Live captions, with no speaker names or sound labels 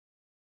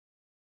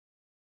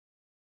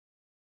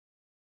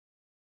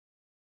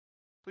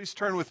Please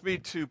turn with me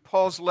to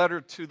Paul's letter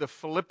to the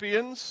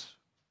Philippians.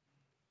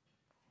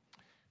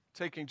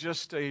 Taking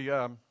just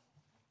a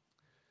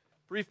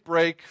brief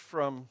break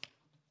from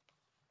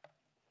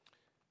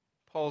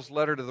Paul's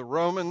letter to the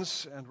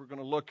Romans, and we're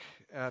going to look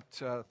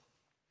at a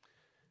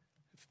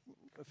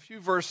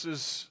few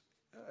verses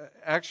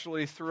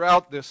actually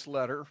throughout this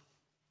letter.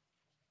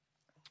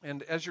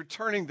 And as you're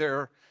turning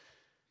there,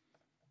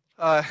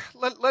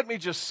 let me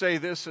just say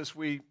this as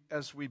we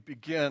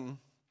begin.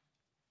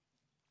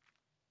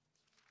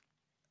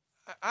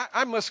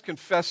 I must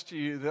confess to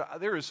you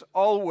that there is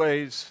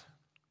always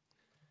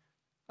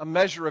a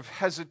measure of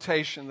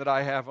hesitation that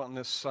I have on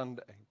this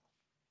Sunday.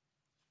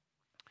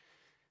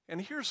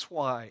 And here's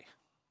why.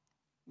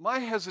 My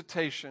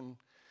hesitation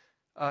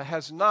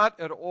has not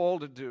at all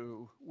to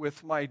do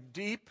with my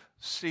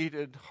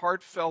deep-seated,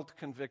 heartfelt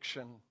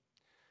conviction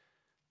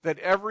that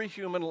every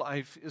human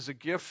life is a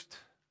gift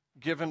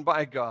given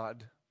by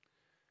God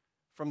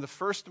from the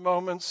first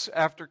moments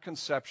after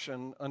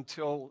conception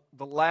until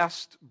the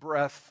last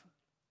breath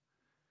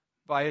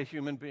by a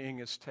human being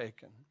is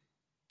taken.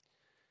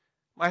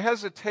 My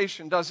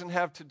hesitation doesn't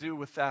have to do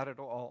with that at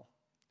all.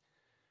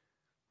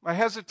 My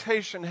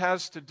hesitation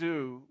has to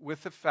do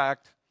with the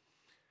fact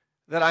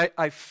that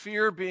I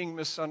fear being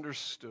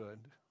misunderstood,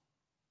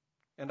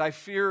 and I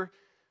fear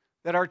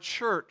that our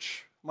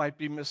church might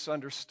be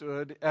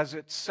misunderstood as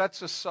it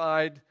sets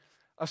aside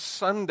a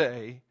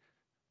Sunday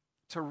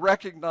to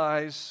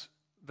recognize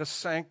the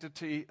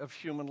sanctity of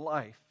human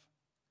life.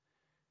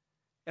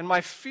 And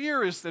my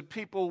fear is that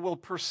people will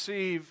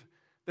perceive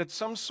that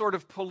some sort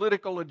of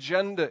political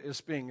agenda is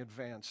being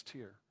advanced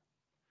here,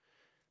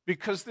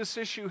 because this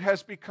issue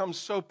has become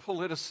so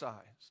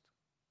politicized.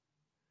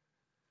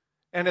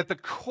 And at the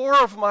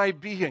core of my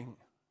being,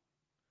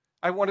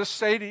 I want to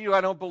say to you,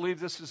 I don't believe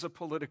this is a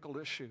political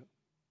issue.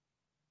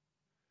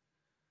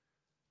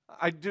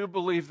 I do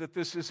believe that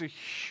this is a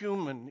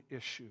human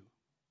issue.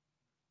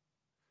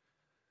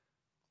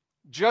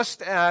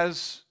 Just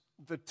as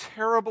the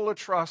terrible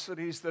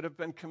atrocities that have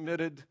been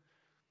committed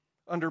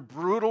under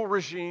brutal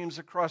regimes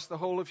across the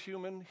whole of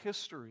human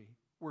history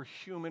were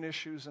human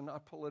issues and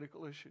not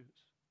political issues.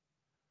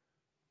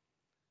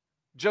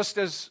 Just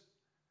as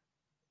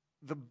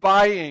the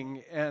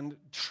buying and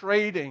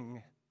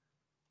trading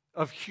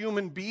of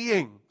human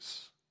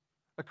beings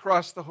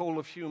across the whole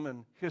of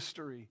human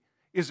history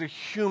is a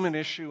human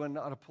issue and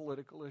not a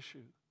political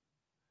issue.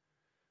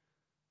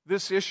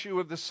 This issue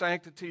of the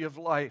sanctity of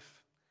life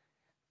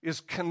is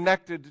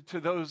connected to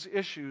those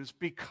issues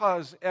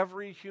because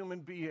every human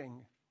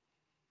being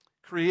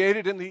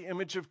created in the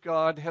image of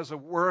God has a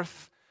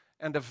worth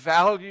and a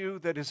value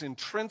that is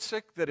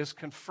intrinsic, that is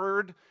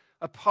conferred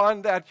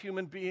upon that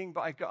human being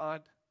by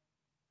God.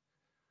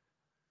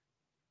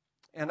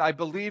 And I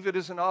believe it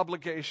is an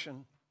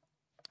obligation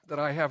that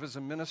I have as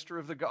a minister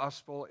of the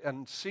gospel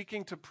and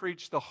seeking to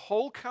preach the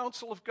whole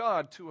counsel of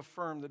God to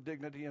affirm the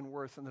dignity and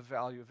worth and the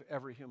value of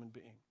every human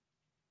being.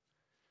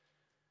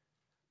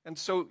 And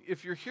so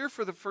if you're here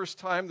for the first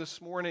time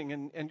this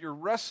morning and you're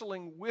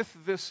wrestling with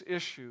this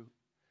issue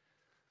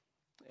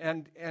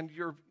and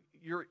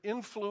you're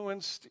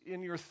influenced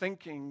in your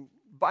thinking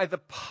by the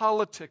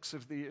politics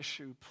of the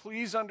issue,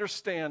 please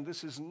understand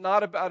this is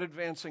not about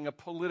advancing a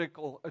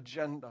political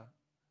agenda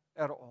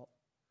at all.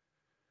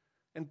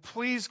 And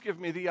please give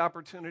me the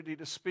opportunity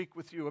to speak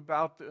with you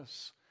about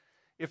this.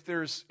 If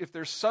there's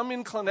some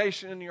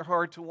inclination in your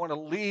heart to want to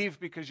leave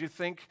because you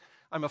think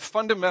I'm a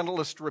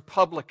fundamentalist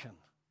Republican,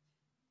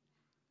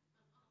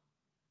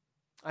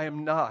 I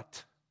am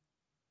not.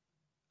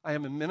 I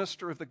am a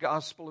minister of the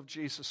gospel of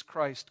Jesus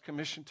Christ,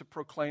 commissioned to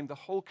proclaim the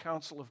whole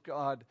counsel of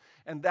God,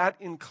 and that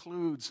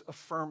includes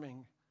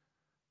affirming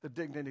the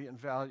dignity and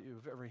value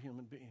of every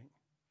human being.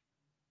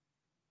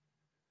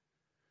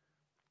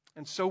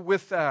 And so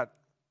with that,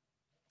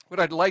 what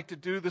I'd like to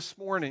do this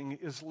morning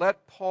is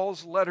let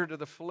Paul's letter to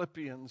the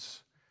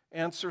Philippians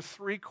answer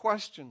three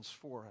questions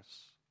for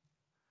us.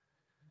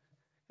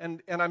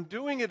 And I'm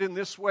doing it in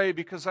this way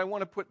because I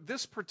want to put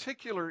this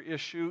particular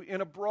issue in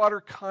a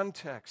broader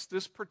context,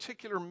 this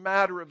particular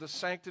matter of the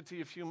sanctity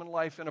of human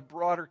life in a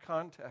broader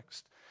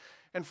context.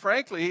 And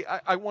frankly,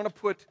 I want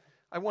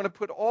to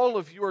put all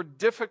of your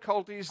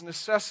difficulties,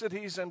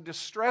 necessities, and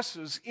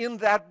distresses in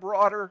that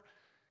broader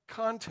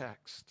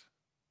context.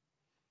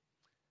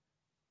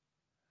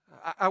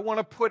 I want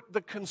to put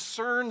the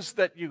concerns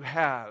that you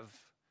have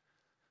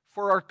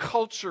for our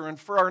culture and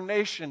for our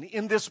nation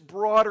in this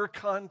broader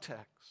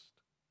context.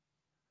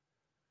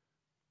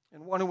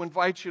 And want to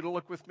invite you to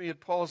look with me at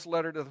Paul's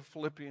letter to the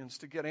Philippians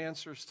to get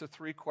answers to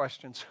three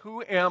questions.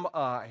 Who am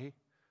I?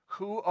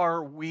 Who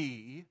are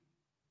we?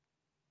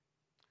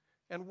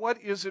 And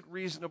what is it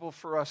reasonable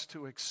for us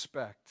to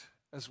expect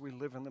as we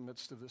live in the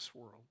midst of this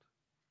world?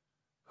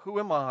 Who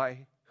am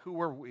I? Who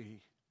are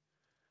we?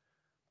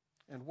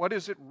 And what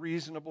is it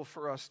reasonable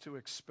for us to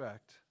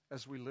expect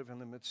as we live in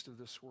the midst of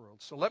this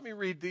world? So let me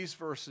read these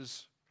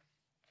verses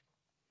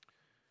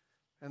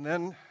and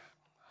then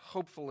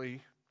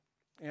hopefully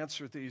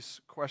answer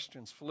these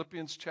questions.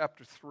 Philippians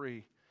chapter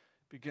 3,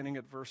 beginning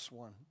at verse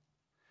 1.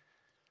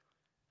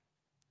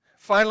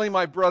 Finally,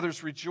 my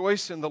brothers,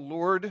 rejoice in the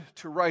Lord.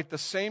 To write the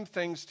same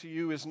things to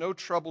you is no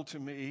trouble to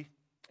me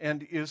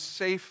and is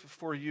safe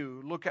for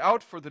you. Look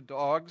out for the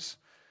dogs.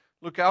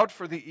 Look out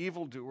for the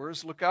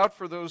evildoers. Look out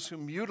for those who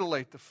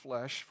mutilate the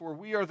flesh. For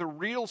we are the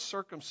real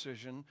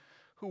circumcision,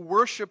 who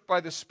worship by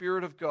the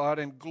Spirit of God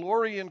and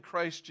glory in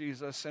Christ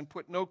Jesus and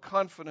put no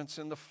confidence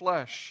in the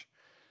flesh.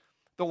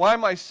 Though I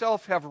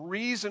myself have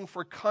reason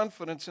for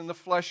confidence in the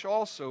flesh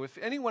also. If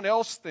anyone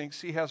else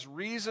thinks he has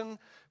reason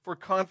for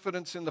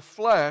confidence in the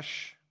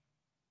flesh,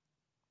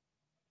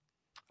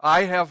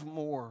 I have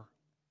more.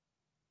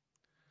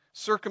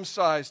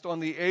 Circumcised on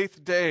the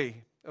 8th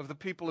day of the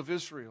people of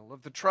Israel,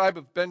 of the tribe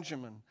of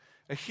Benjamin,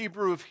 a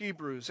Hebrew of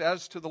Hebrews,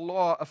 as to the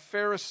law, a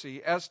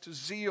Pharisee, as to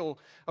zeal,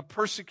 a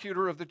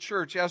persecutor of the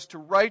church, as to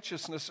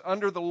righteousness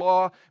under the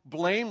law,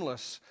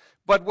 blameless.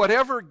 But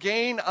whatever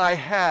gain I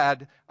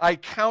had, I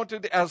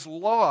counted as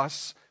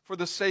loss for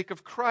the sake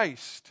of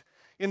Christ.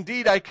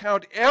 Indeed, I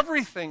count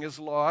everything as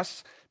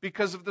loss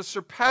because of the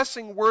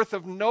surpassing worth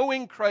of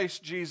knowing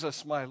Christ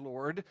Jesus, my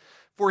Lord.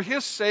 For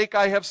his sake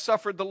I have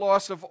suffered the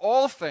loss of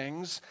all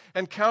things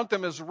and count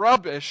them as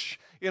rubbish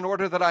in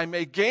order that I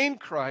may gain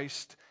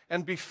Christ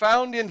and be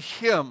found in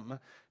him,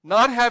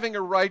 not having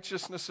a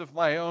righteousness of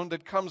my own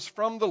that comes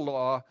from the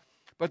law,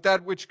 but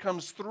that which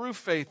comes through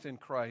faith in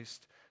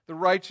Christ, the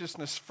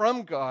righteousness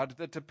from God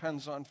that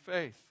depends on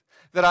faith,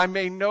 that I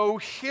may know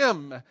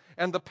him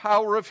and the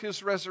power of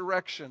his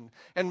resurrection,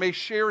 and may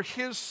share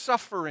his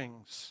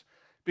sufferings,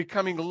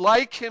 becoming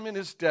like him in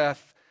his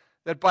death,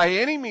 that by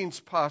any means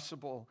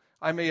possible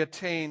I may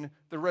attain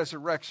the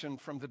resurrection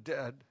from the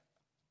dead.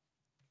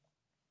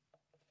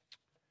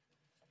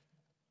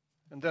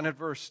 And then at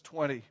verse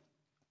 20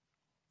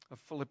 of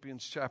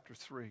Philippians chapter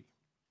 3.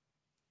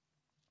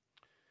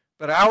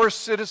 But our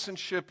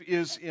citizenship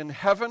is in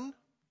heaven,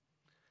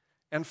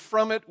 and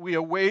from it we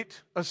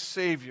await a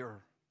Savior,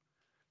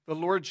 the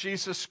Lord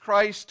Jesus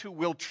Christ, who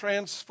will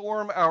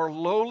transform our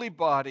lowly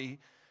body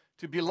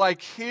to be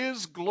like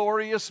his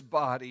glorious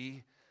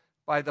body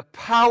by the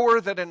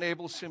power that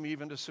enables him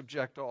even to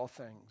subject all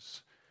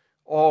things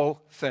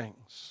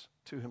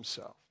to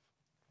himself.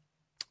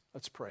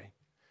 Let's pray.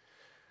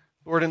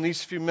 Lord, in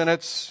these few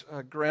minutes,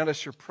 grant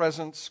us your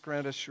presence,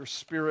 grant us your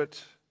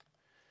Spirit,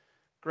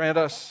 grant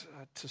us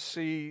to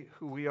see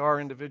who we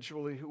are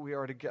individually, who we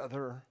are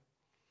together.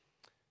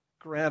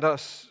 Grant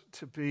us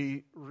to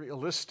be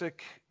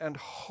realistic and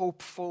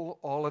hopeful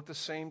all at the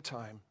same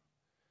time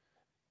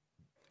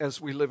as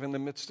we live in the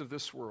midst of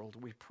this world.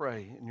 We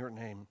pray in your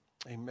name.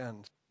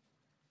 Amen.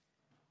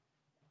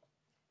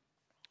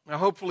 Now,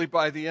 hopefully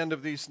by the end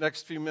of these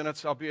next few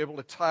minutes, I'll be able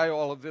to tie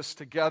all of this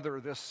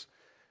together, this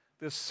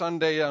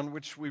Sunday on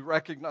which we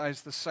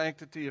recognize the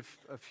sanctity of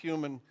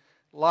human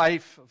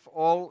life, of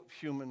all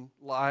human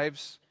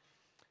lives,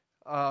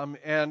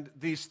 and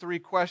these three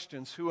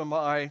questions: who am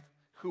I,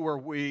 who are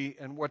we,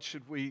 and what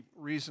should we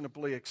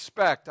reasonably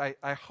expect?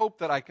 I hope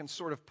that I can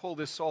sort of pull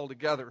this all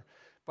together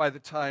by the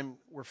time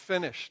we're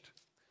finished.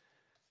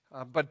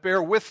 But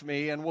bear with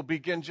me, and we'll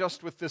begin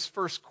just with this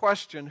first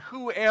question: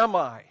 who am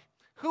I?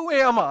 Who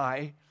am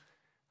I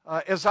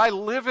as I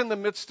live in the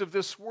midst of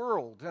this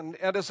world, and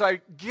as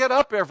I get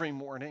up every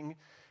morning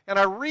and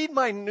I read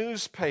my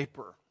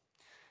newspaper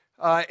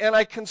and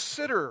I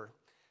consider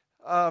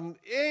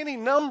any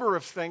number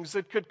of things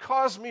that could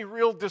cause me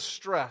real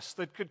distress,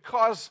 that could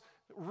cause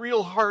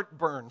real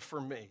heartburn for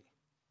me?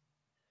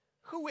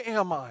 Who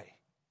am I,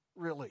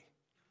 really?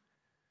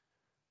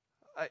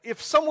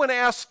 If someone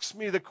asks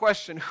me the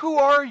question, who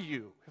are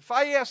you? If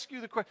I ask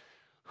you the question,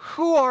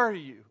 who are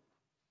you?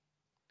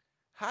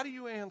 How do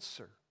you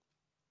answer?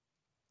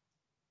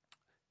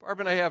 Barb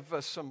and I have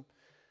some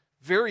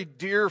very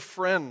dear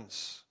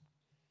friends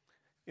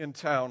in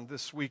town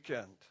this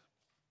weekend.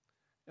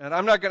 And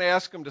I'm not going to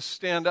ask them to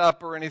stand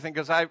up or anything,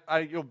 because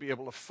you'll be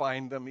able to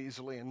find them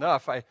easily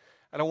enough. I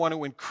don't want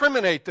to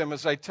incriminate them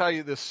as I tell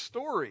you this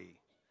story.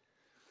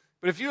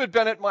 But if you had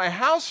been at my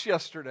house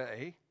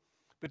yesterday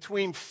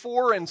between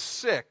 4 and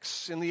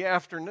 6 in the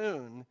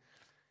afternoon,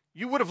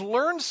 you would have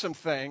learned some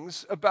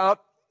things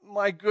about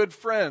my good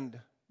friend,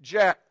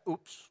 Jack.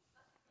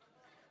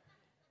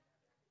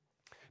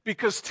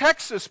 Because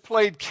Texas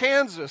played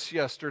Kansas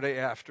yesterday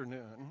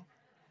afternoon.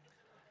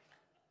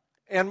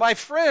 And my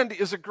friend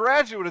is a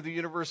graduate of the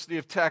University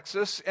of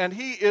Texas, and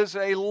he is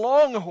a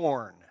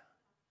Longhorn.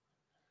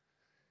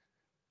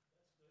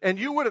 And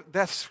you would have,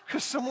 that's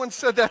because someone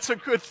said that's a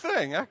good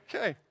thing.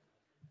 Okay.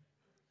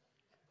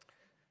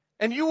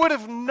 And you would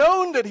have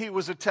known that he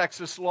was a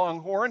Texas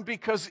Longhorn,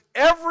 because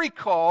every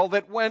call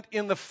that went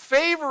in the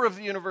favor of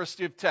the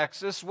University of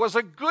Texas was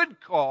a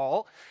good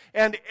call,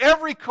 and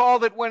every call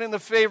that went in the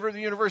favor of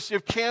the University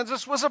of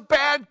Kansas was a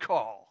bad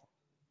call.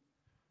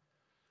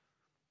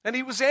 And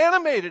he was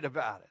animated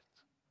about it,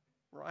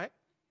 right?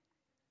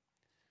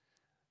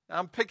 Now,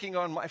 I'm picking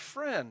on my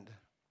friend.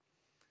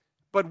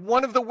 But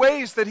one of the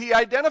ways that he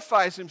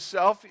identifies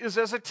himself is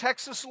as a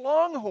Texas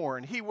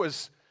Longhorn. He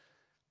was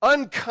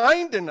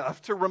unkind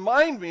enough to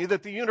remind me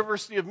that the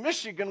University of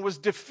Michigan was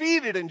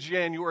defeated in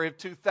January of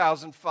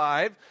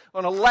 2005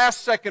 on a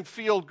last-second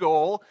field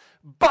goal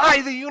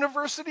by the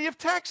University of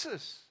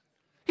Texas.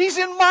 He's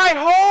in my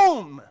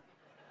home.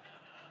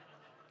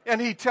 And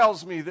he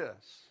tells me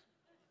this.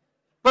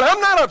 But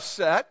I'm not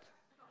upset.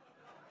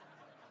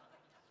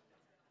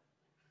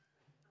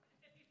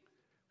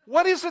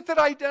 What is it that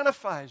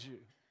identifies you?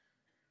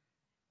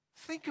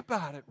 Think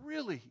about it,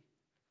 really.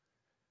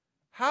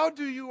 How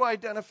do you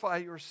identify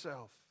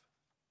yourself?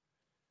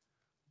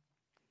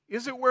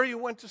 Is it where you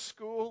went to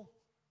school?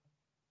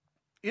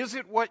 Is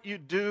it what you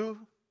do?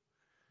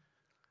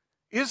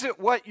 Is it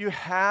what you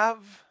have?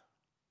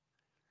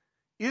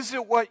 Is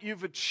it what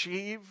you've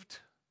achieved?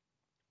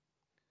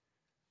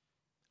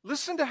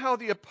 Listen to how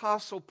the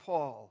Apostle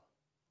Paul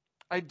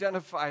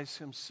identifies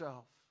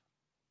himself.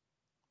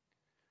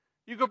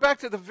 You go back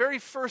to the very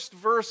first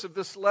verse of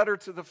this letter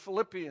to the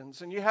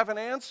Philippians, and you have an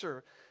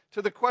answer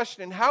to the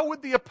question, how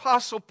would the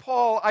Apostle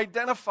Paul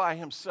identify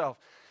himself?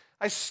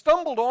 I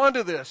stumbled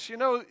onto this. You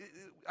know,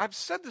 I've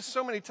said this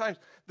so many times.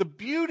 The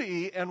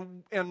beauty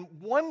and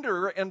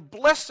wonder and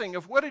blessing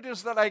of what it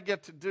is that I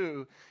get to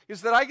do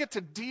is that I get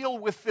to deal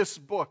with this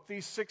book,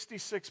 these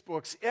 66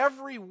 books,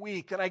 every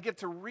week, and I get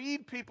to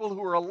read people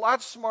who are a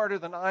lot smarter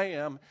than I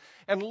am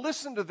and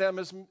listen to them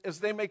as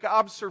they make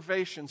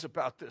observations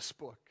about this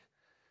book.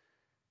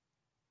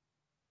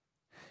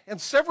 And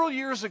several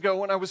years ago,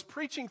 when I was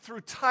preaching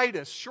through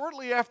Titus,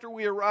 shortly after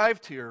we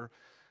arrived here,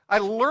 I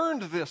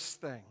learned this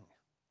thing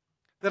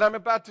that I'm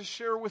about to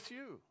share with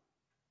you.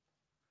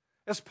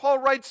 As Paul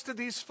writes to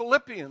these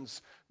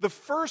Philippians, the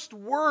first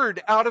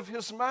word out of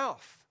his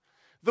mouth,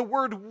 the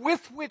word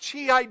with which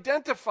he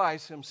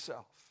identifies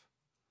himself,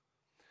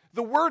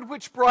 the word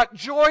which brought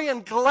joy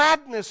and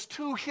gladness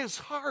to his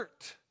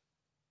heart,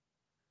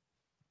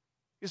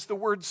 is the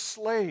word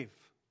slave.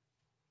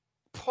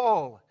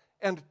 Paul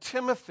and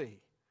Timothy,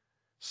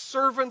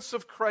 servants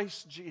of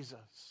Christ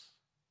Jesus.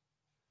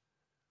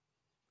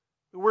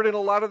 The word in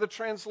a lot of the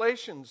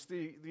translations,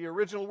 the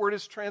original word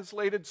is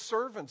translated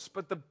servants,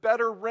 but the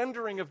better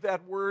rendering of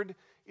that word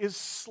is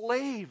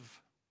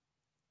slave.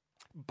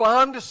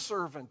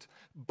 Bond-servant,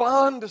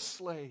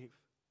 bond-slave.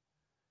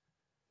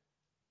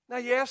 Now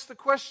you ask the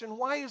question,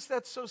 why is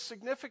that so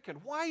significant?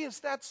 Why is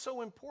that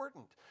so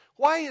important?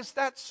 Why is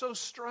that so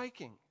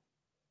striking?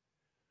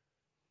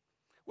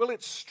 Well,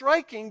 it's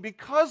striking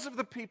because of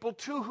the people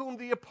to whom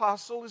the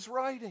apostle is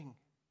writing.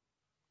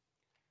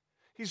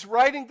 He's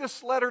writing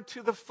this letter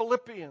to the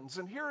Philippians,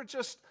 and here are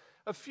just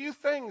a few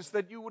things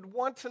that you would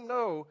want to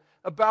know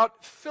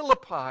about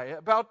Philippi,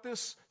 about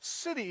this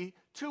city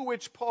to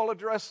which Paul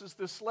addresses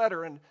this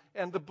letter,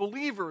 and the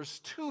believers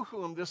to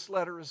whom this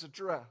letter is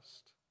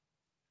addressed.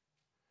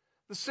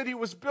 The city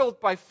was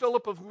built by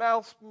Philip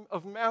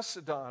of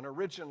Macedon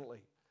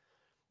originally,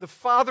 the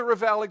father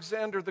of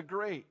Alexander the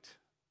Great.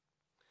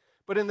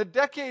 But in the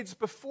decades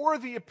before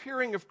the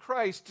appearing of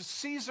Christ,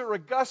 Caesar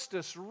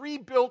Augustus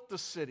rebuilt the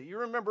city. You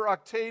remember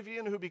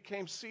Octavian, who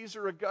became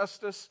Caesar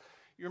Augustus?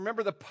 You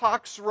remember the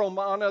Pax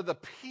Romana, the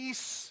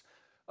peace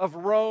of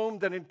Rome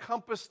that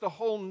encompassed the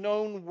whole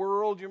known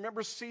world? You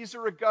remember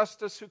Caesar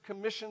Augustus, who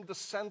commissioned the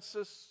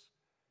census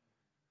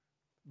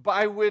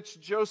by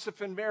which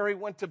Joseph and Mary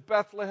went to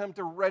Bethlehem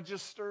to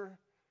register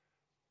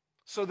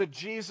so that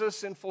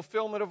Jesus, in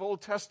fulfillment of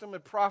Old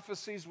Testament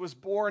prophecies, was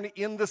born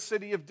in the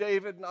city of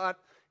David, not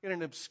in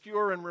an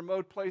obscure and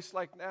remote place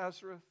like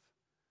Nazareth.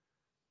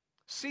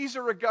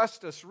 Caesar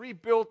Augustus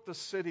rebuilt the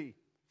city,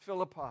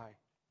 Philippi.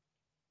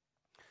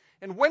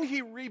 And when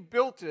he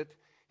rebuilt it,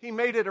 he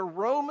made it a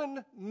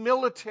Roman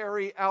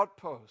military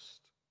outpost.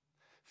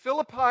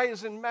 Philippi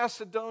is in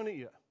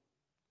Macedonia.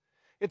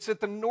 It's at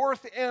the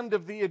north end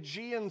of the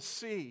Aegean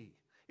Sea.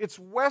 It's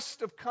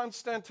west of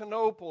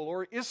Constantinople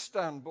or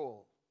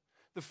Istanbul,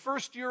 the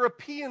first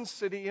European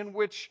city in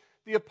which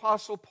the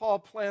Apostle Paul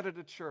planted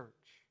a church.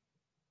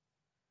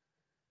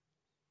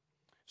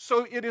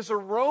 So it is a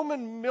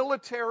Roman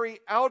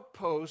military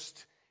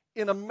outpost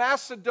in a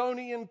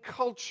Macedonian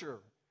culture.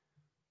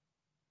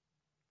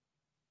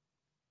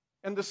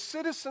 And the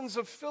citizens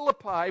of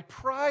Philippi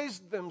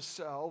prized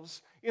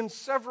themselves in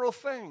several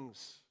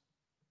things.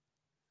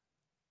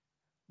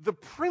 The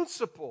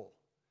principal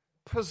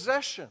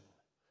possession,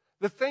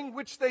 the thing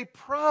which they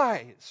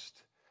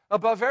prized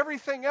above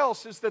everything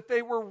else, is that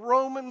they were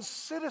Roman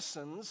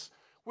citizens,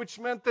 which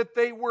meant that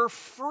they were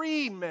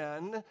free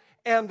men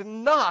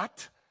and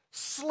not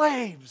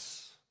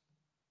slaves.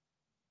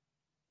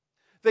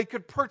 They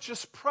could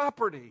purchase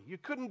property. You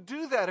couldn't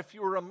do that if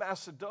you were a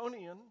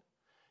Macedonian.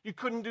 You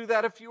couldn't do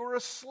that if you were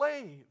a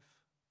slave.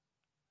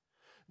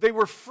 They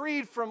were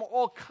freed from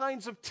all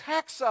kinds of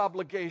tax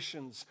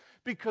obligations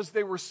because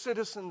they were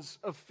citizens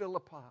of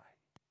Philippi.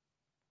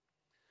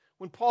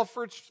 When Paul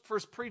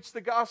first preached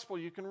the gospel,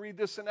 you can read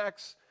this in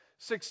Acts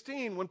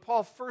 16, when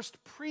Paul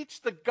first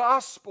preached the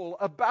gospel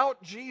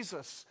about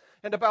Jesus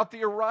and about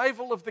the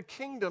arrival of the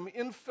kingdom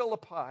in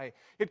Philippi,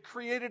 it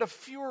created a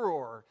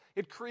furor.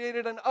 It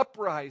created an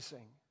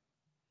uprising.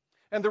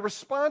 And the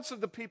response of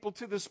the people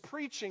to this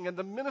preaching and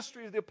the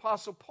ministry of the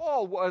Apostle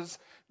Paul was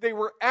they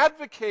were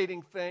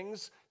advocating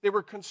things, they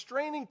were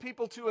constraining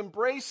people to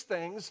embrace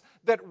things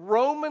that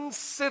Roman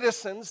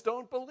citizens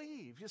don't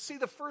believe. You see,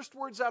 the first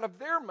words out of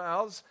their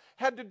mouths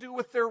had to do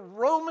with their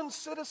Roman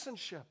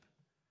citizenship.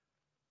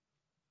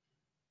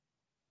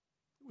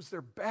 It was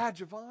their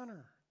badge of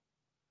honor.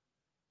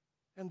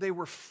 And they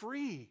were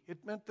free.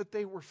 It meant that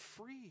they were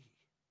free.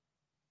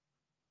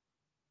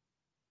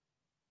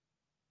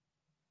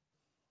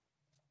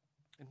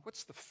 And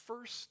what's the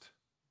first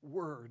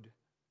word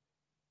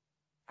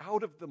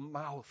out of the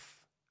mouth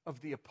of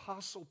the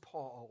Apostle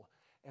Paul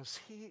as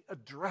he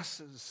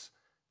addresses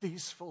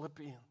these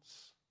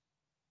Philippians?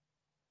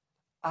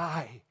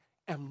 I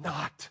am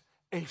not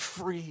a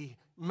free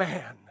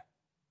man.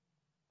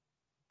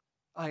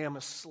 I am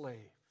a slave.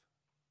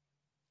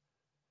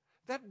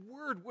 That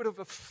word would have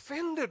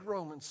offended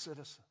Roman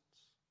citizens.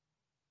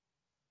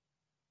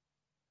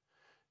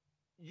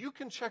 You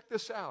can check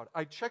this out.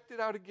 I checked it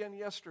out again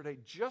yesterday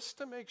just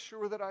to make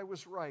sure that I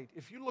was right.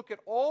 If you look at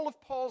all of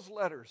Paul's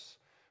letters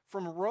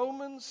from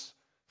Romans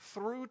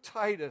through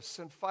Titus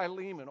and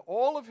Philemon,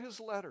 all of his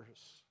letters,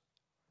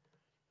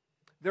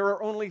 there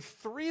are only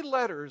 3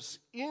 letters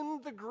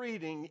in the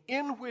greeting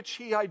in which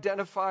he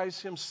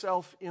identifies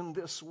himself in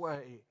this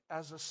way,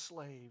 as a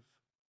slave.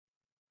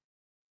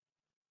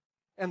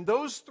 And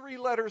those 3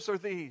 letters are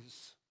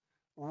these: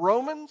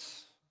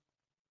 Romans,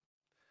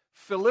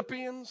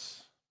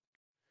 Philippians,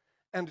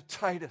 and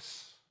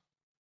Titus.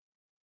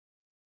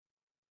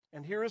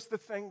 And here is the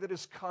thing that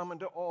is common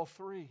to all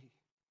 3.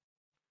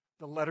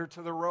 The letter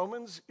to the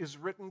Romans is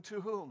written to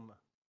whom?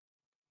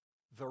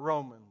 The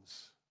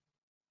Romans.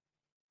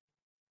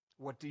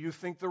 What do you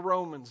think the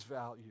Romans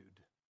valued?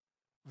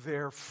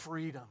 Their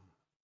freedom.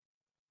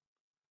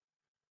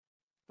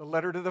 The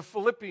letter to the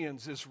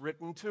Philippians is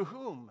written to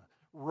whom?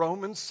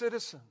 Roman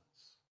citizens.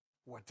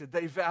 What did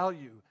they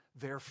value?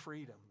 Their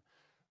freedom.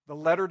 The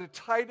letter to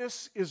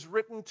Titus is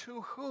written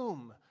to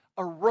whom?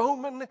 A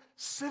Roman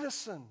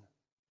citizen.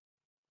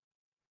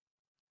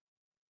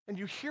 And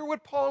you hear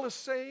what Paul is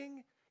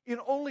saying? In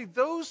only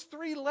those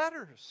 3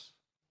 letters,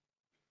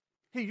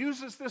 he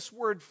uses this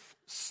word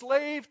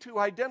slave to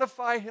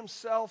identify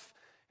himself.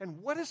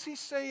 And what is he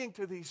saying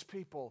to these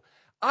people?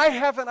 I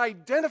have an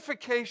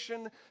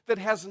identification that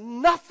has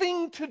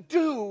nothing to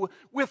do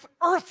with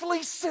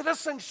earthly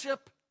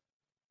citizenship.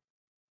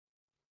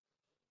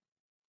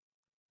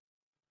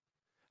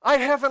 I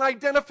have an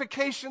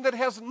identification that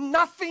has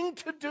nothing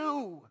to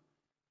do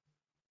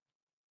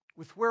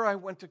with where I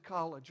went to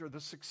college or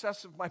the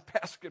success of my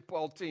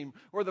basketball team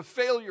or the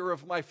failure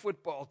of my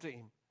football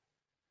team.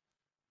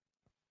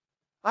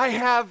 I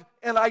have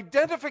an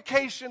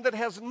identification that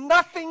has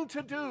nothing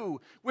to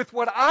do with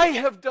what I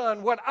have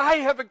done, what I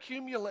have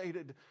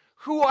accumulated,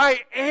 who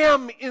I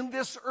am in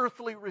this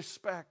earthly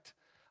respect.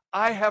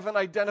 I have an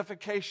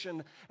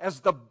identification as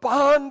the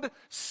bond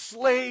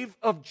slave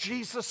of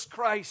Jesus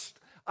Christ.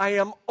 I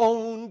am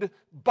owned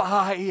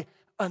by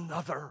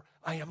another.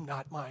 I am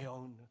not my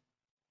own.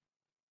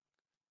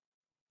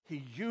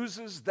 He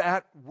uses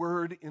that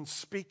word in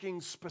speaking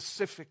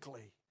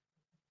specifically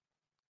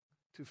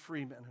to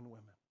free men and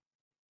women.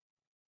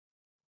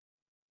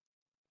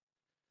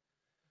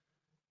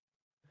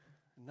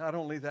 Not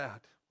only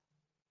that,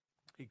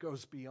 he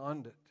goes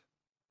beyond it.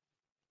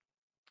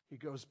 He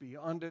goes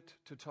beyond it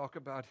to talk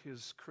about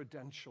his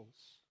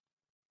credentials.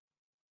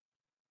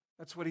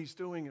 That's what he's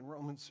doing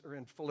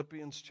in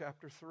Philippians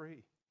chapter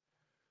 3.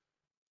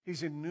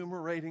 He's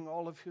enumerating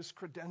all of his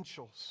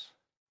credentials.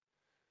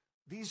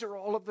 These are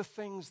all of the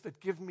things that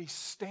give me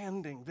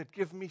standing, that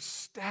give me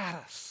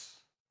status.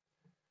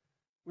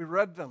 We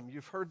read them.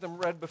 You've heard them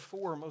read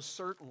before, most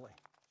certainly.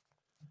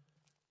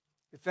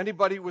 If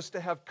anybody was to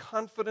have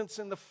confidence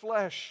in the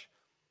flesh,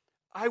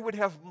 I would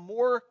have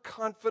more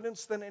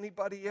confidence than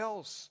anybody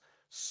else.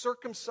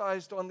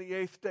 Circumcised on the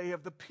 8th day,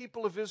 of the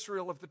people of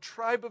Israel, of the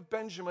tribe of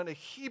Benjamin, a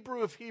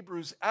Hebrew of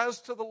Hebrews, as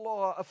to the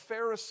law, a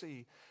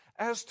Pharisee,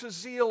 as to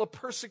zeal, a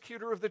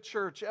persecutor of the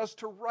church, as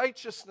to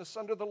righteousness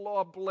under the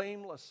law,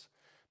 blameless.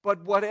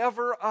 But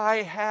whatever I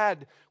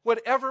had,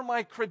 whatever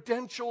my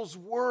credentials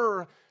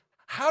were,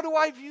 how do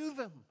I view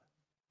them?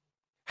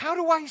 How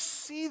do I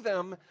see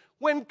them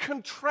when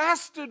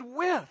contrasted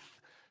with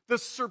the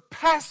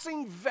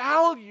surpassing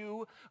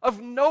value of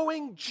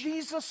knowing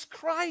Jesus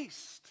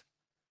Christ,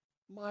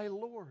 my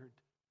Lord,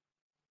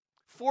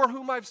 for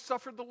whom I've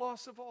suffered the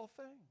loss of all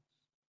things?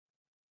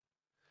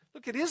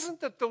 Look, it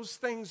isn't that those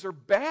things are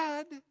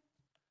bad.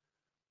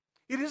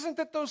 It isn't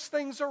that those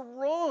things are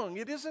wrong.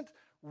 It isn't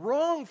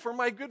wrong for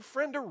my good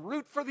friend to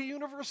root for the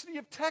University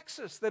of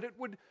Texas, that it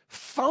would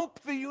thump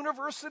the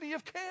University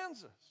of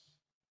Kansas.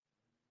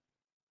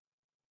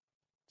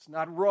 It's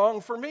not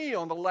wrong for me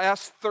on the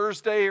last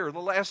Thursday or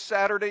the last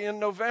Saturday in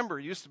November.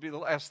 It used to be the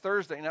last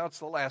Thursday, now it's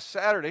the last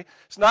Saturday.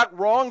 It's not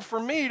wrong for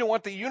me to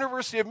want the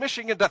University of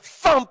Michigan to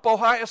thump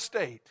Ohio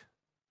State.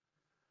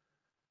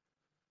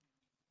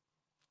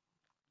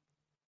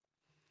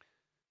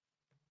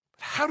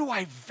 But how do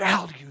I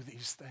value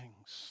these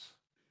things?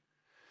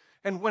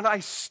 And when I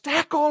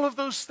stack all of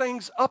those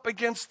things up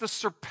against the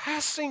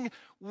surpassing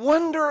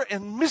wonder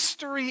and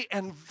mystery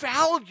and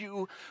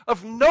value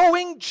of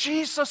knowing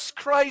Jesus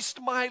Christ,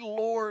 my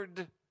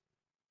Lord,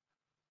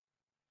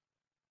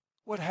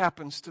 what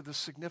happens to the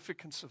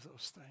significance of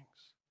those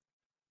things?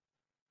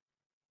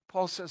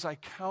 Paul says, I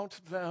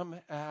count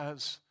them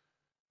as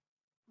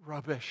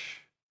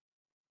rubbish.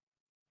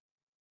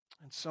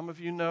 And some of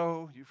you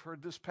know, you've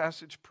heard this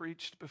passage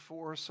preached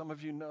before, some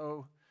of you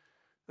know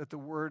that the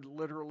word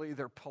literally,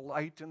 they're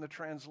polite in the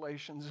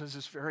translations, as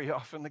is very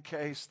often the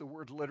case. The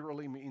word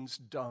literally means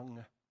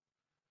dung.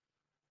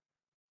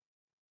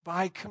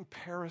 By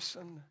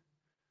comparison,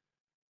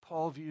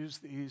 Paul views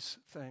these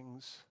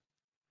things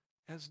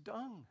as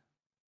dung.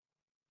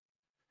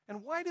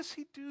 And why does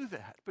he do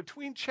that?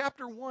 Between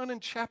chapter 1 and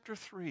chapter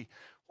 3,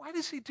 why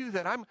does he do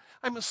that?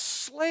 I'm a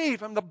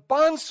slave. I'm the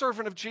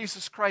bondservant of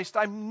Jesus Christ.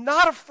 I'm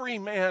not a free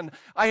man.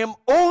 I am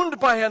owned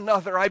by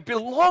another. I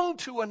belong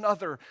to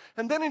another.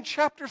 And then in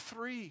chapter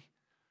 3,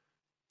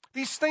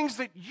 these things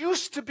that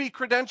used to be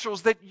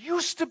credentials, that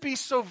used to be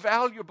so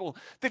valuable,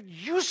 that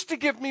used to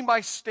give me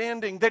my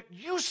standing, that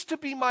used to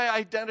be my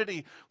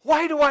identity,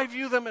 why do I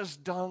view them as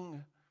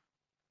dung?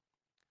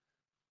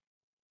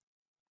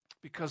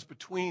 Because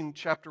between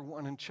chapter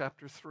 1 and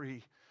chapter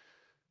 3,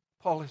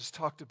 Paul has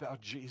talked about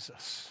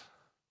Jesus.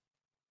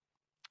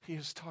 He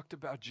has talked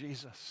about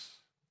Jesus.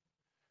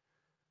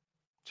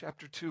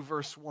 Chapter 2,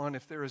 verse 1,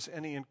 if there is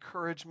any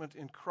encouragement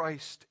in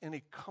Christ,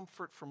 any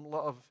comfort from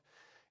love,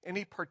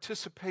 any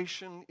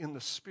participation in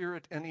the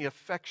Spirit, any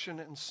affection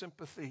and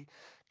sympathy,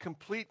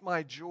 complete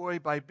my joy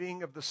by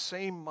being of the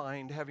same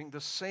mind, having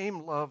the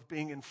same love,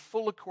 being in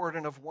full accord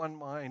and of one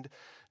mind.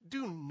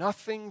 Do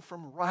nothing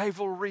from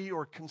rivalry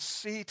or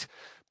conceit,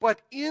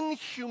 but in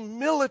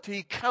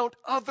humility count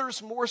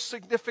others more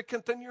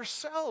significant than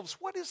yourselves.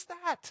 What is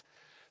that?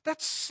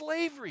 That's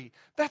slavery.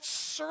 That's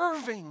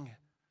serving.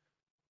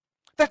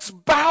 That's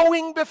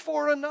bowing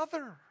before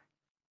another.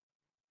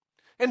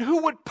 And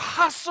who would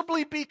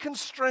possibly be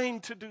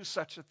constrained to do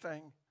such a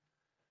thing?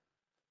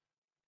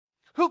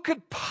 Who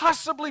could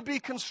possibly be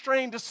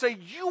constrained to say,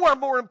 you are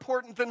more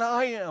important than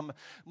I am?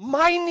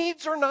 My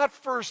needs are not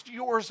first,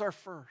 yours are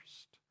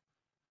first.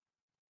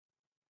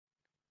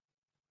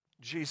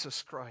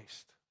 Jesus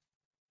Christ.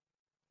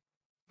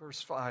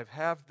 Verse 5,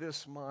 have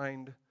this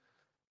mind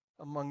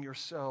among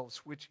yourselves,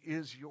 which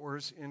is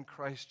yours in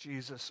Christ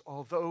Jesus.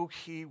 Although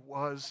he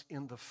was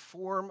in the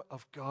form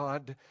of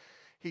God,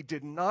 he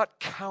did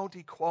not count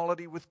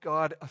equality with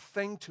God a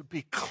thing to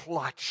be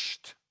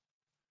clutched.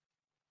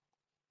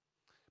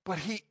 But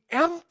he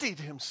emptied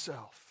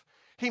himself.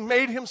 He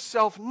made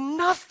himself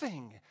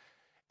nothing.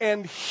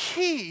 And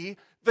he,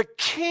 the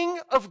King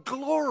of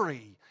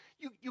glory,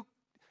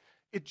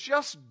 it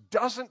just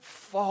doesn't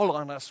fall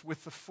on us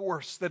with the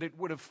force that it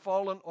would have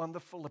fallen on the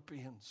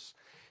Philippians.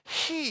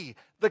 He,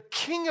 the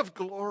King of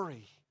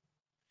glory,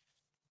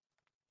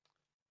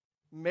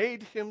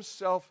 made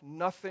himself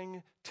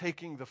nothing,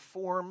 taking the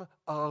form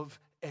of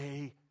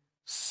a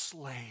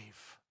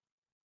slave.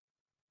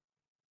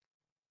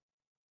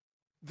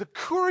 The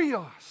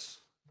Kurios,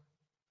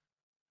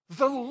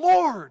 the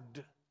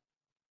Lord,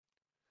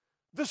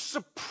 the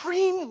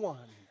Supreme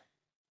One,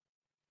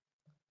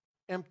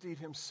 emptied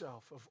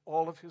himself of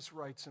all of his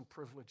rights and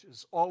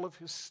privileges, all of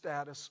his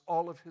status,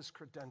 all of his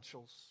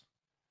credentials,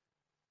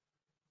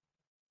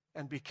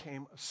 and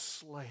became a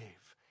slave.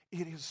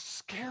 It is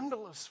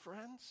scandalous,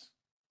 friends.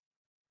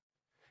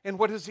 And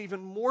what is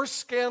even more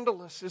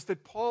scandalous is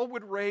that Paul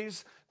would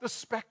raise the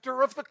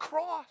specter of the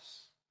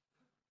cross.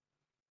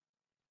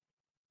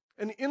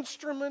 An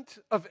instrument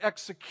of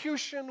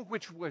execution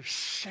which was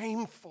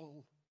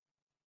shameful.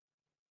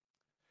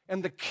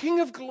 And the King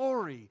of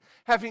glory,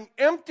 having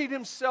emptied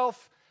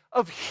himself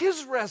of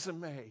his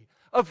resume,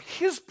 of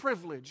his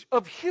privilege,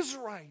 of his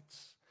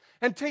rights,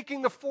 and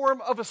taking the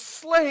form of a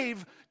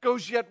slave,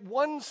 goes yet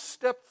one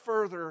step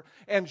further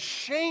and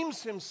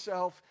shames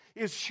himself,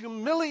 is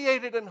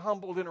humiliated and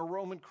humbled in a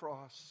Roman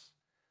cross,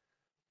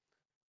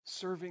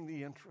 serving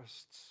the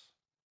interests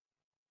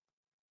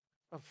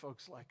of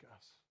folks like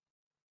us,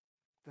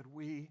 that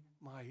we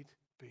might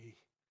be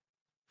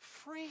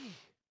free.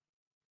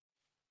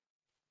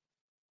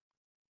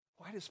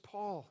 Why does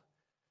Paul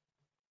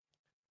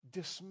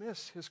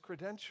dismiss his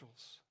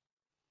credentials?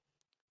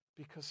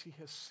 Because he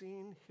has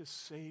seen his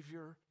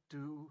Savior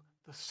do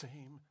the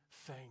same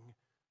thing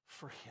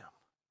for him.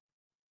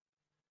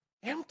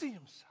 Empty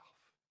himself.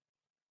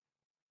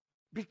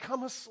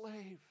 Become a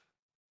slave.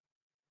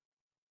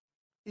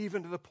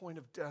 Even to the point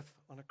of death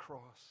on a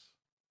cross.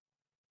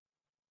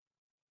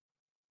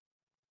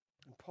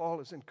 And Paul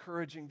is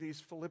encouraging these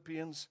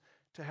Philippians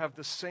to have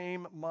the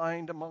same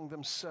mind among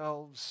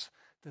themselves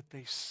that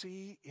they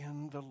see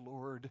in the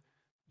Lord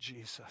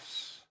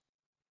Jesus,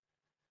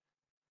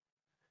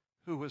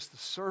 who was the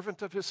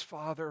servant of his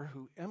Father,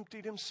 who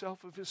emptied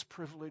himself of his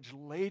privilege,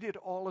 laid it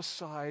all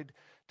aside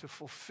to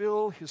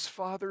fulfill his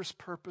Father's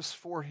purpose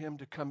for him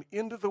to come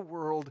into the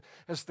world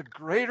as the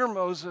greater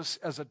Moses,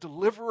 as a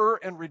deliverer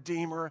and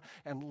redeemer,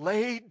 and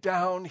lay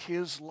down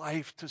his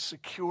life to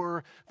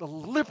secure the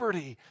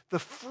liberty, the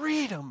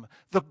freedom,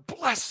 the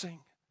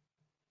blessing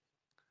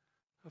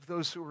of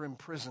those who are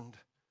imprisoned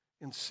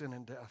in sin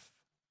and death.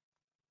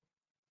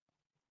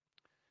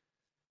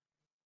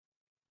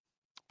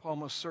 Paul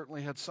most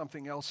certainly had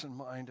something else in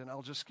mind, and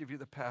I'll just give you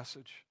the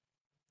passage.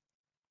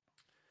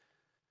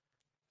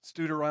 It's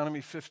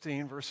Deuteronomy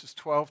 15, verses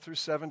 12 through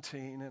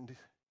 17. And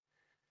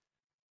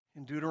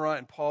in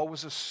Deuteronomy, Paul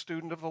was a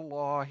student of the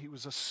law. He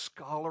was a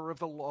scholar of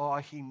the law.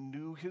 He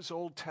knew his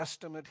Old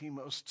Testament. He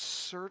most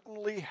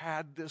certainly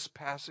had this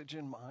passage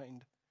in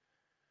mind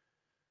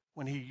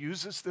when he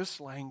uses this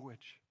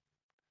language.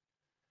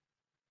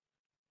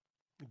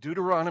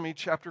 Deuteronomy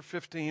chapter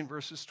 15,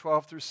 verses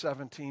 12 through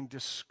 17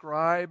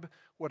 describe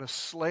what a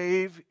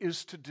slave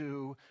is to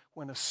do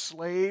when a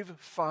slave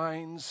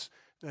finds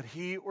that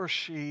he or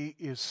she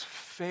is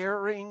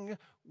faring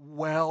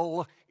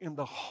well in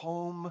the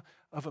home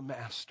of a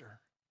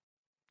master.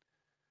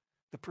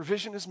 The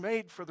provision is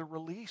made for the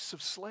release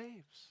of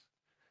slaves,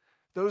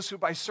 those who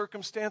by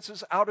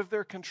circumstances out of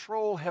their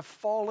control have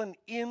fallen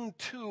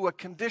into a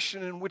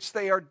condition in which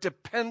they are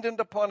dependent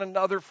upon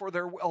another for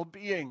their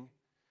well-being.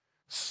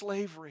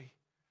 Slavery.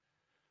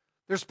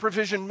 There's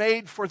provision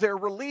made for their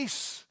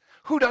release.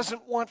 Who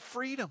doesn't want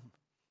freedom?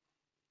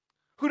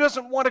 Who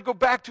doesn't want to go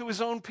back to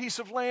his own piece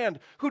of land?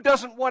 Who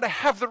doesn't want to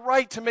have the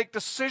right to make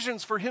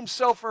decisions for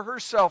himself or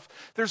herself?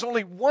 There's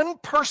only one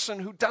person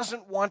who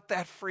doesn't want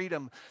that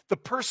freedom. The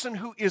person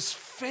who is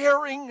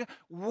faring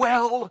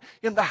well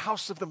in the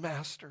house of the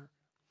master.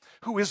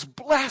 Who is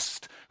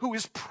blessed, who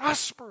is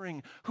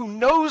prospering, who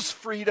knows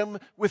freedom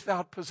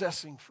without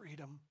possessing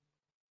freedom.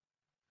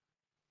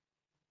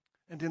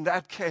 And in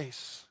that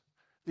case,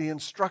 the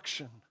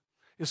instruction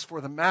is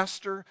for the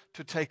master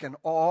to take an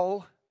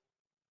awl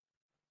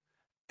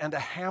and a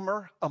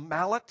hammer, a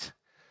mallet,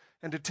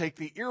 and to take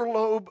the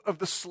earlobe of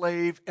the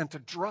slave and to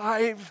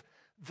drive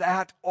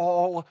that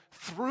awl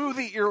through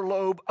the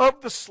earlobe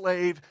of the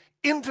slave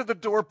into the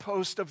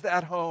doorpost of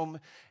that home.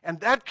 And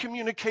that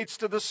communicates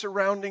to the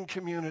surrounding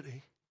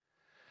community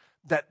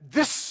that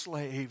this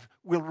slave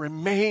will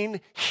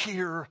remain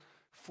here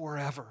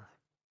forever.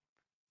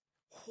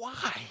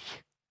 Why?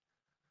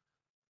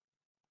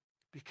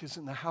 Because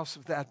in the house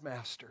of that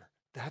master,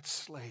 that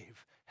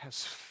slave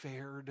has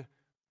fared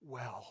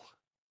well.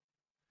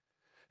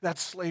 That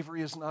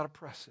slavery is not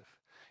oppressive.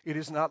 It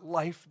is not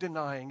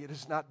life-denying. It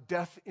is not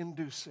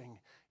death-inducing.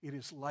 It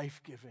is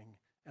life-giving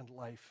and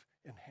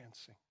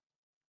life-enhancing.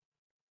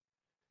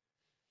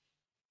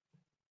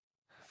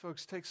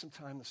 Folks, take some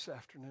time this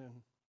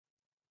afternoon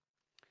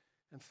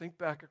and think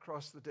back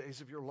across the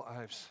days of your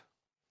lives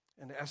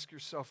and ask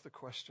yourself the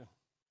question,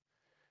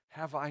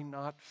 have I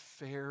not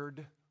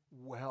fared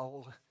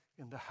well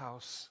in the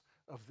house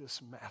of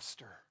this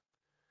master,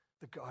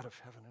 the God of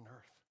heaven and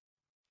earth?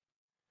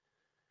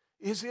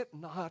 Is it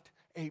not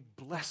a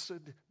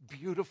blessed,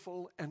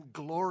 beautiful, and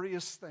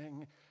glorious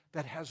thing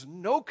that has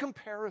no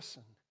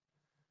comparison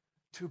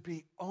to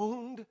be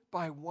owned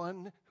by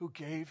one who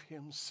gave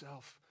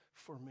himself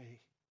for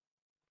me,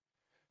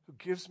 who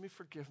gives me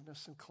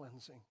forgiveness and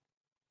cleansing,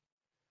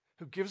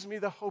 who gives me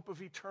the hope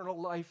of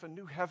eternal life, a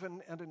new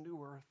heaven and a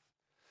new earth,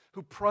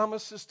 who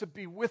promises to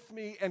be with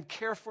me and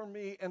care for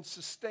me and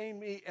sustain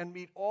me and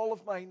meet all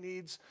of my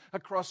needs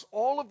across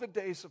all of the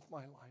days of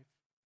my life,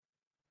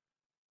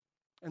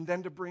 and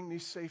then to bring me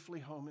safely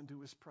home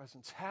into his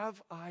presence?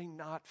 Have I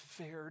not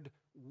fared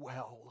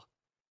well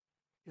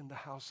in the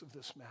house of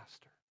this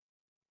master?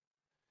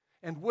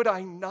 And would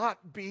I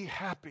not be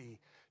happy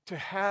to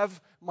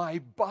have my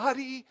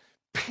body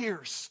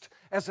pierced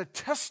as a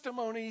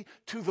testimony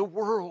to the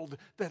world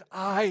that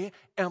I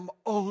am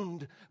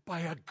owned by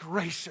a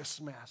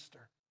gracious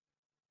master?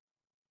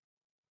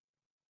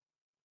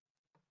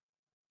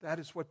 That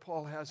is what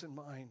Paul has in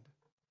mind,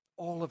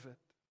 all of it,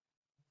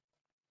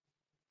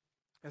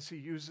 as he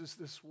uses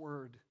this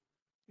word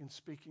in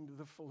speaking to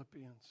the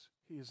Philippians.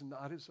 He is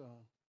not his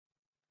own.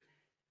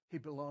 He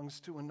belongs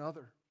to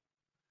another.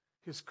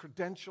 His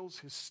credentials,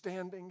 his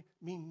standing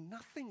mean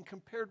nothing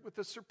compared with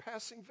the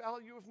surpassing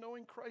value of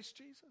knowing Christ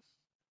Jesus.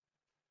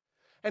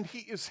 And he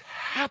is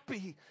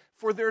happy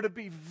for there to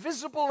be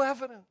visible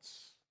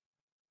evidence,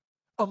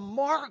 a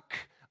mark,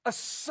 a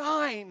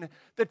sign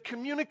that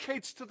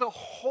communicates to the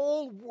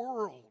whole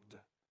world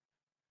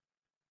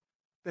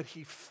that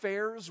he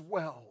fares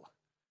well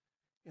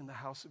in the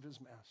house of his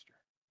master.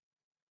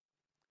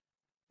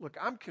 Look,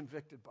 I'm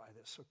convicted by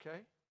this, okay?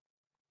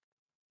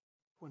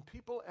 When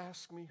people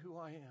ask me who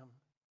I am,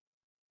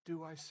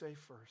 do I say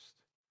first,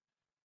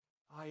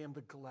 I am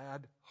the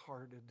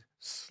glad-hearted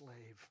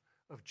slave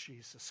of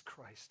Jesus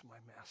Christ, my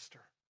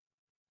master?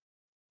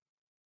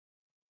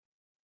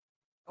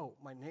 Oh,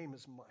 my name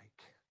is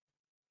Mike,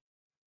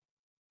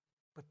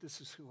 but this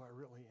is who I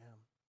really am.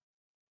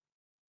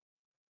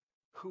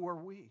 Who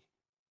are we?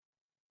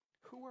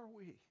 Who are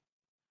we?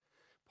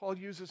 Paul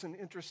uses an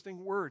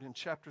interesting word in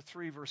chapter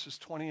 3, verses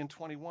 20 and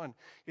 21.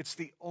 It's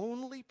the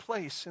only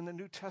place in the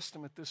New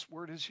Testament this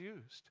word is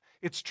used.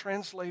 It's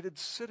translated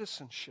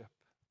citizenship.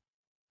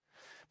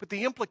 But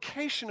the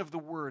implication of the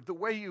word, the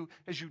way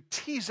as you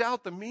tease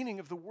out the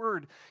meaning of the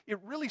word, it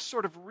really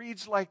sort of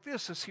reads like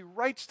this. As he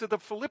writes to the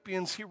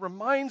Philippians, he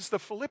reminds the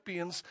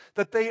Philippians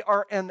that they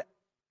are an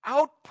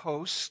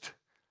outpost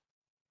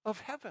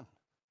of heaven.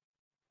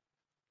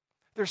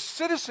 Their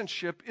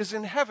citizenship is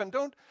in heaven.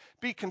 Don't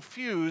be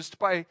confused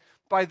by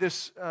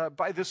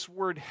this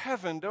word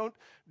heaven. Don't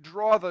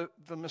draw the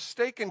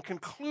mistaken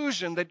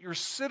conclusion that your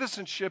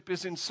citizenship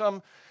is in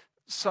some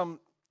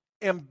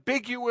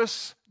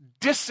ambiguous,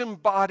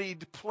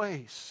 disembodied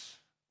place.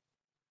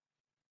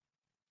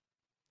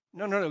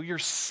 No. Your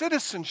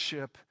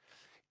citizenship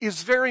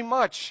is very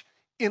much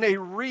in a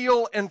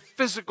real and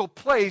physical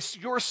place.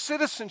 Your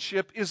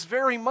citizenship is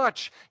very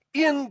much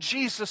in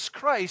Jesus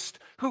Christ,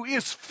 who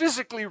is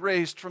physically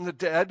raised from the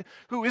dead,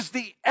 who is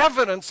the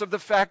evidence of the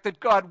fact that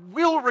God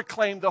will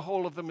reclaim the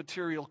whole of the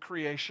material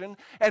creation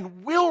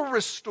and will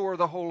restore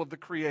the whole of the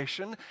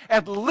creation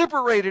and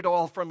liberate it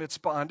all from its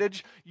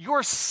bondage.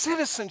 Your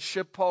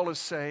citizenship, Paul is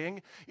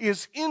saying,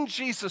 is in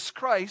Jesus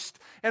Christ,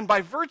 and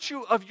by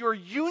virtue of your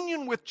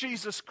union with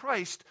Jesus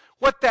Christ,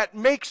 what that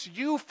makes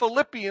you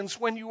Philippians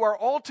when you are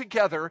all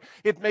together,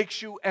 it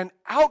makes you an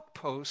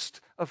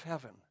outpost of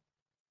heaven.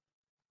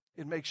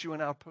 It makes you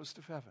an outpost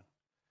of heaven.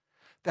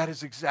 That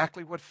is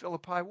exactly what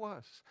Philippi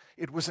was.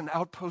 It was an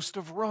outpost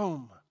of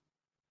Rome.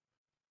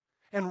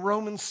 And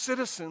Roman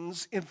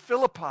citizens in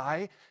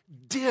Philippi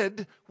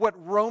did what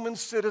Roman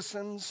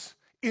citizens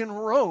in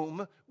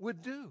Rome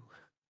would do.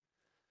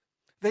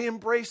 They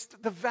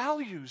embraced the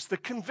values, the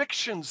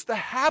convictions, the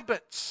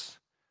habits,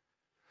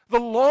 the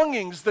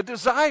longings, the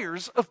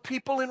desires of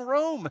people in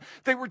Rome.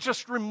 They were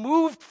just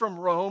removed from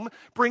Rome,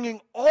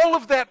 bringing all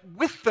of that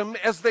with them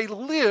as they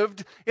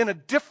lived in a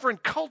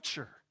different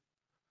culture.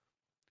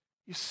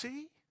 You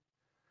see?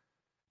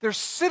 Their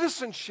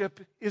citizenship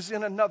is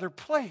in another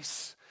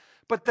place,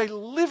 but they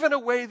live in a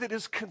way that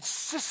is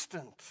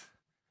consistent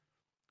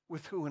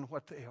with who and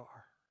what they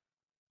are.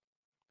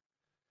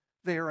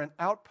 They are an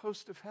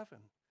outpost of heaven.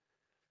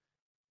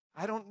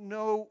 I don't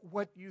know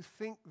what you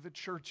think the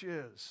church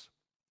is.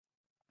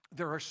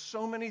 There are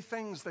so many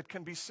things that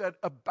can be said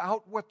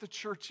about what the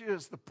church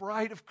is: the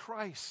bride of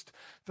Christ,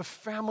 the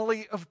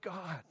family of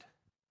God,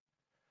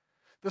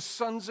 the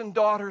sons and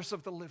daughters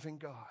of the living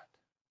God.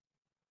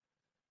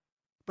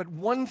 But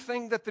one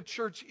thing that the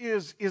church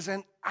is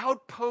an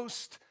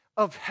outpost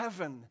of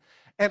heaven,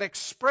 an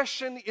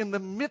expression in the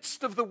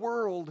midst of the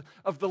world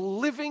of the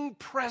living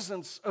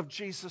presence of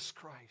Jesus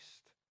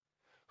Christ,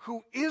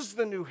 who is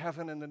the new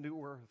heaven and the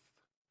new earth,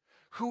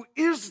 who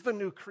is the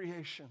new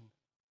creation,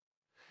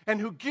 and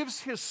who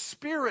gives his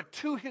Spirit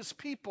to his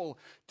people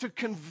to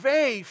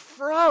convey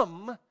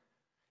from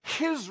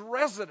his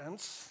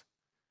residence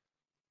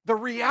the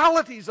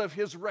realities of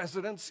his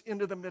residence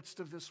into the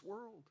midst of this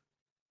world.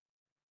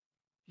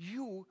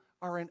 You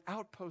are an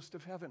outpost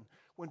of heaven.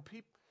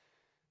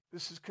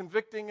 This is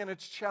convicting and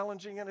it's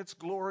challenging and it's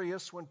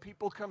glorious. When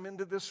people come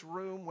into this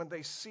room, when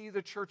they see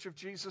the Church of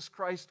Jesus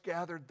Christ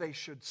gathered, they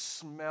should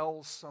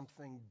smell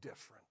something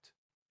different.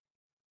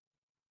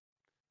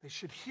 They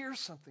should hear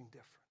something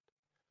different.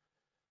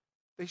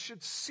 They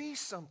should see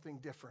something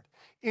different,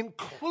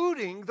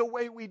 including the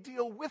way we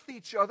deal with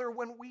each other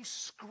when we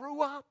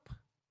screw up.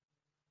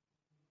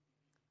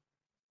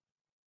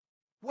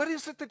 What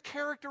is it that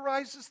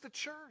characterizes the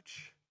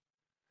church?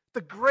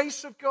 The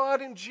grace of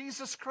God in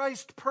Jesus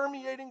Christ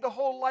permeating the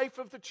whole life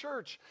of the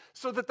church,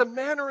 so that the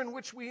manner in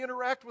which we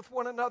interact with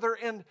one another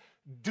and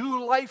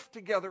do life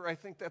together, I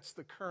think that's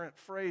the current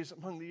phrase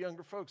among the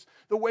younger folks,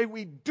 the way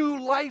we do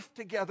life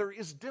together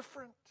is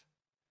different,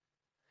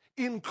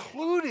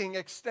 including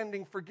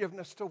extending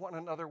forgiveness to one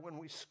another when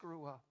we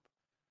screw up.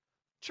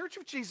 Church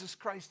of Jesus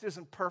Christ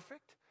isn't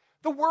perfect.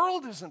 The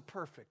world isn't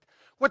perfect.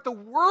 What the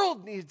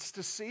world needs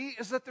to see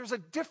is that there's a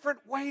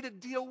different way to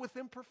deal with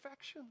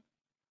imperfection.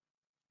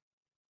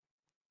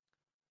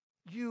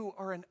 You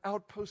are an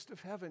outpost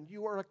of heaven.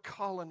 You are a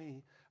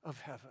colony of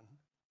heaven.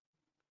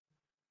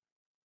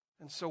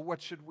 And so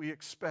what should we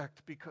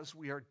expect? Because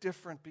we are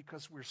different,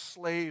 because we're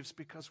slaves,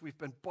 because we've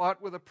been bought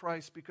with a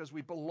price, because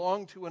we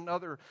belong to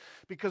another,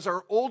 because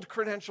our old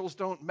credentials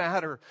don't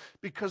matter,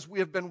 because we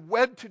have been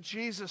wed to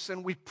Jesus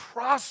and we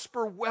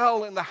prosper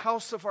well in the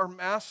house of our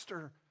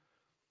master,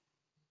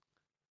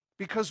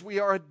 because we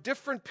are a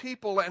different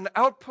people, an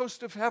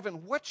outpost of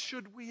heaven. What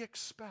should we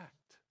expect?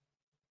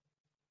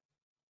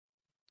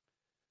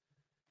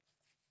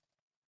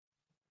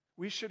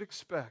 We should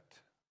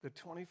expect that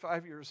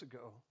 25 years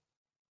ago,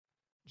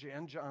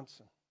 Jan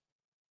Johnson,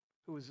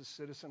 who was a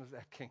citizen of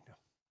that kingdom,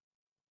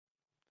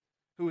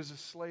 who was a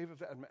slave of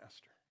that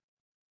master,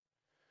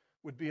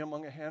 would be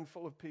among a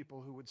handful of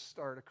people who would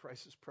start a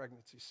crisis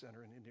pregnancy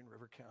center in Indian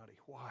River County.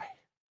 Why?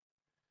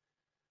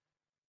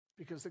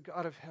 Because the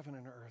God of heaven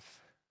and earth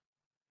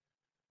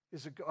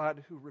is a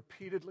God who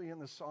repeatedly in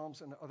the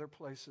Psalms and other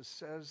places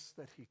says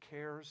that he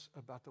cares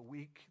about the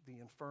weak, the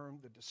infirm,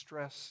 the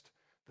distressed,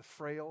 the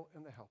frail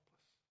and the helpless.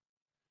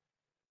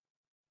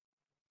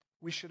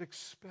 We should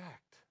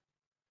expect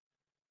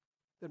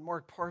that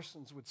Mark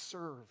Parsons would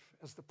serve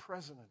as the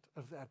president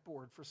of that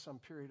board for some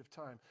period of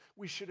time.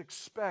 We should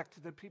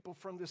expect that people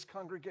from this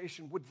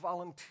congregation would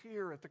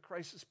volunteer at the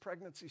Crisis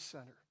Pregnancy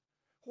Center.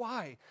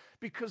 Why?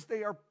 Because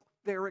they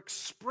are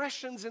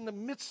expressions in the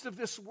midst of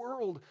this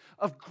world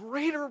of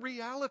greater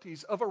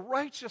realities, of a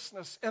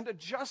righteousness and a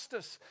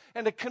justice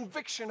and a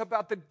conviction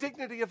about the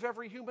dignity of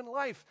every human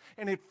life.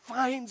 And it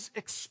finds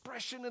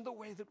expression in the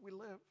way that we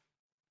live.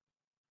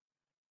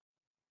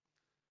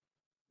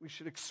 We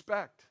should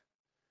expect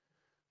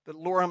that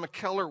Laura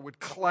McKellar would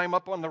climb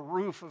up on the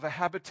roof of a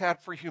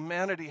Habitat for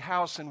Humanity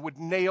house and would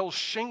nail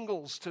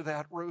shingles to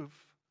that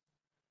roof.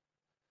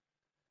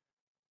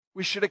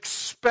 We should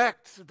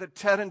expect that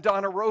Ted and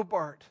Donna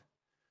Robart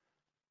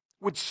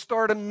would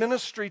start a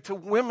ministry to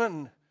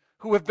women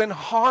who have been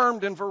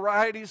harmed in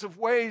varieties of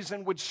ways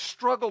and would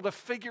struggle to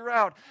figure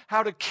out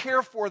how to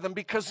care for them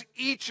because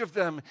each of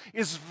them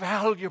is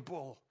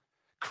valuable,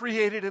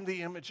 created in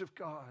the image of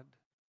God.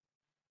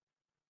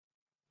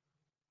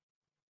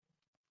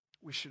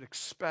 We should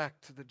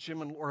expect that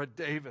Jim and Laura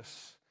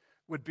Davis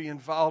would be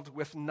involved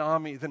with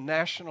NAMI, the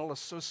National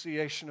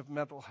Association of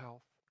Mental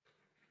Health,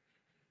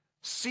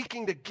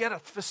 seeking to get a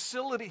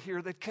facility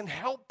here that can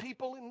help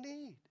people in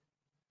need.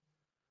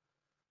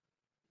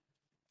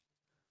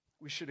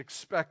 We should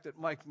expect that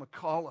Mike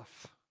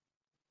McAuliffe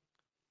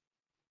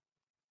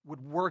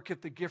would work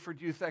at the Gifford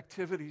Youth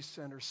Activities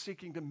Center,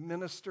 seeking to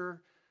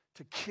minister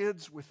to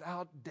kids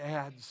without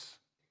dads,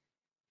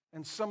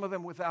 and some of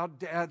them without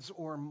dads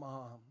or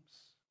moms.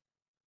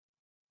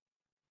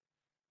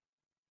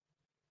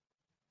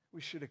 We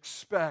should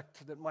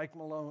expect that Mike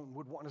Malone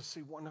would want to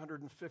see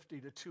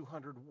 150 to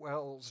 200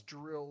 wells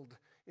drilled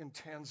in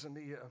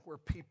Tanzania where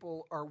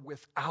people are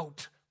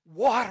without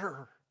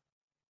water.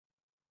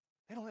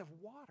 They don't have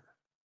water.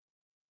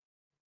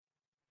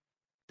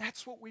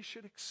 That's what we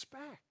should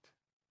expect.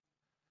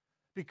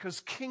 Because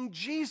King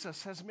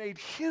Jesus has made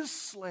his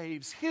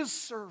slaves, his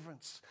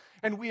servants,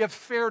 and we have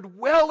fared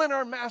well in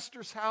our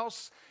master's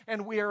house,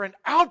 and we are an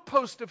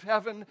outpost of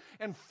heaven,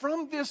 and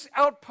from this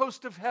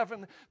outpost of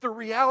heaven, the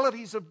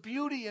realities of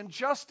beauty and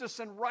justice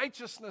and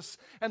righteousness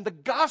and the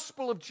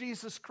gospel of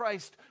Jesus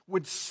Christ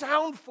would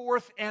sound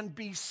forth and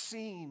be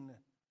seen.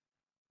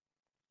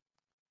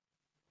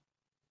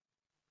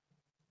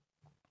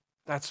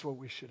 That's what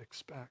we should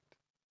expect.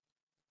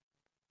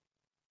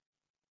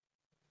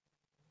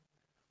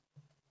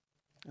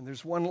 And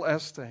there's one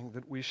last thing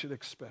that we should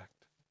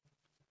expect.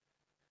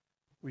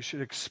 We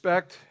should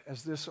expect,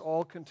 as this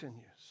all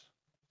continues,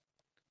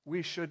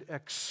 we should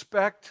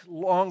expect,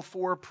 long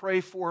for,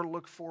 pray for,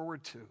 look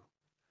forward to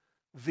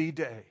the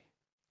day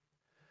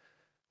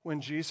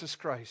when Jesus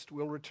Christ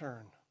will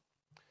return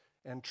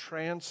and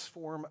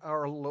transform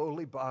our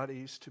lowly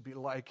bodies to be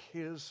like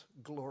his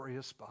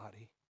glorious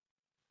body.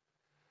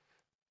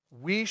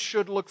 We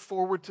should look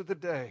forward to the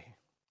day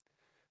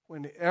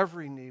when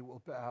every knee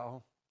will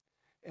bow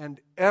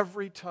and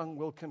every tongue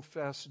will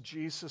confess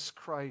Jesus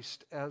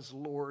Christ as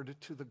Lord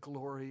to the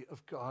glory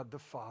of God the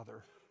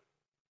Father.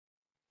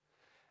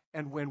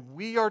 And when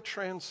we are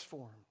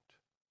transformed,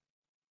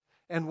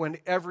 and when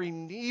every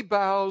knee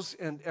bows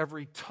and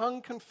every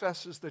tongue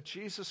confesses that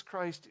Jesus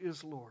Christ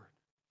is Lord,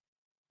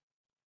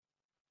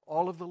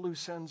 all of the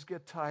loose ends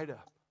get tied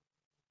up.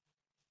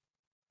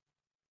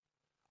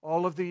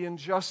 All of the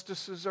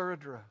injustices are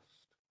addressed.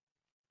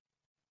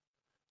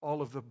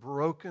 All of the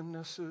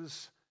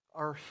brokennesses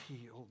are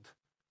healed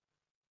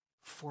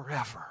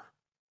forever.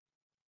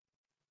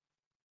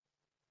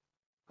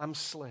 I'm a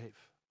slave.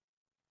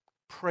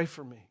 Pray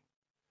for me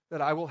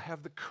that I will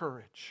have the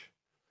courage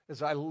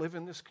as I live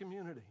in this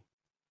community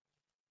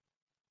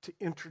to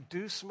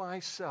introduce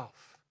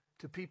myself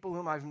to people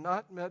whom I've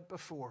not met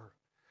before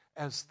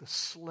as the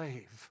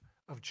slave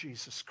of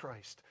Jesus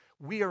Christ.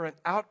 We are an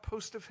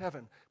outpost of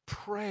heaven.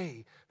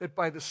 Pray that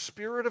by the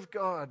Spirit of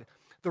God,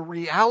 the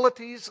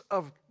realities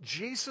of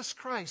Jesus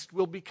Christ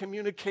will be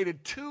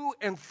communicated to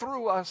and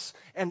through us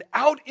and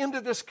out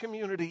into this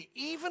community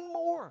even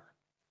more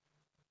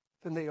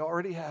than they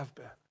already have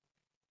been.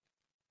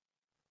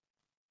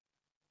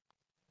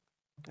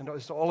 And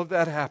as all of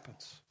that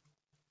happens,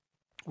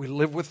 we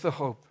live with the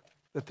hope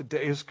that the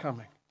day is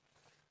coming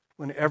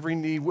when every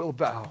knee will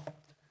bow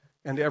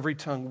and every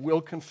tongue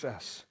will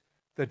confess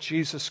that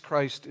Jesus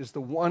Christ is the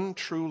one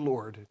true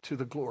Lord to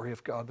the glory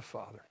of God the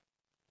Father.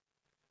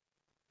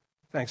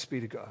 Thanks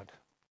be to God.